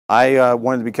I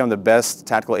wanted to become the best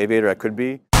tactical aviator I could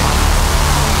be.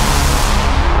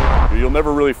 You'll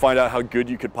never really find out how good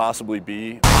you could possibly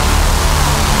be.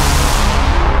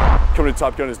 Coming to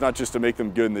Top Gun is not just to make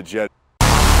them good in the jet.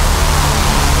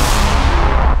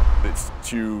 It's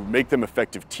to make them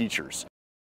effective teachers.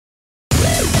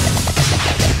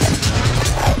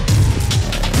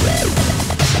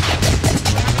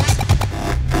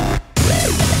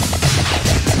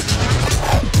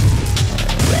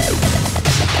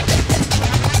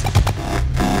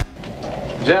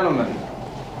 Gentlemen,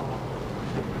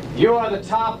 you are the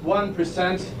top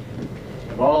 1%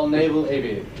 of all naval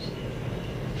aviators.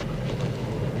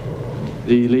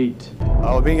 The elite.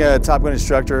 Being a Top Gun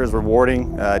instructor is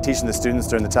rewarding, teaching the students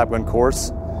during the Top Gun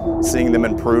course, seeing them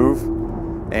improve,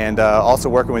 and also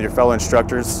working with your fellow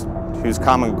instructors whose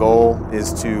common goal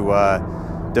is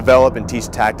to develop and teach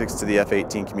tactics to the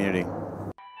F-18 community.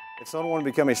 If someone wanted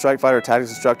to become a strike fighter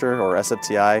tactics instructor or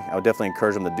SFTI, I would definitely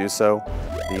encourage them to do so.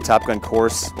 The Top Gun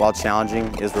course, while challenging,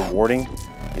 is rewarding.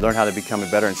 You learn how to become a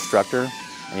better instructor,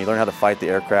 and you learn how to fight the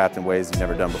aircraft in ways you've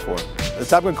never done before. The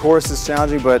Top Gun course is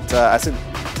challenging, but I think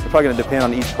it's probably going to depend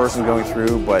on each person going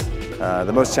through, but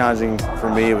the most challenging for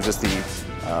me was just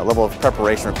the level of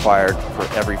preparation required for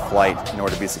every flight in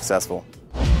order to be successful.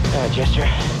 Jester,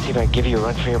 see if I can give you a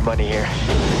run for your money here.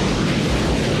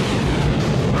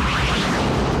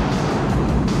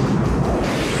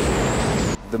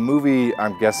 The movie,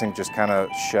 I'm guessing, just kind of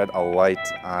shed a light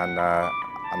on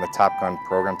the Top Gun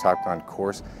program, Top Gun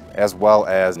course, as well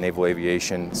as naval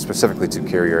aviation, specifically to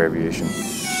carrier aviation.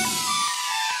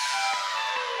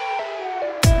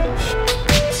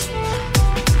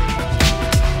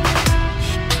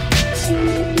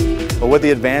 But with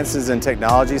the advances in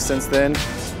technology since then,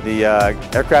 the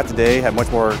aircraft today have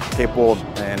much more capable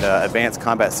and advanced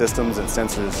combat systems and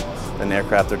sensors than the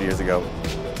aircraft 30 years ago.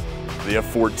 The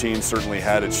F-14 certainly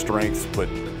had its strengths, but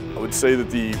I would say that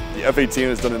the F-18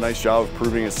 has done a nice job of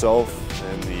proving itself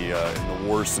in the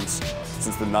war since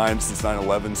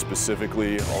 9/11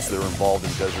 specifically. Also, they were involved in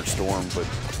Desert Storm, but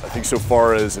I think so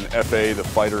far as an FA, the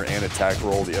fighter and attack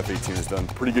role, the F-18 has done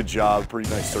a pretty good job, pretty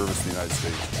nice service to the United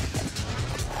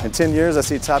States. In 10 years, I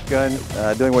see Top Gun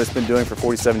doing what it's been doing for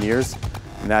 47 years,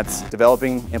 and that's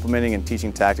developing, implementing, and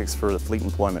teaching tactics for the fleet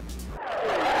employment.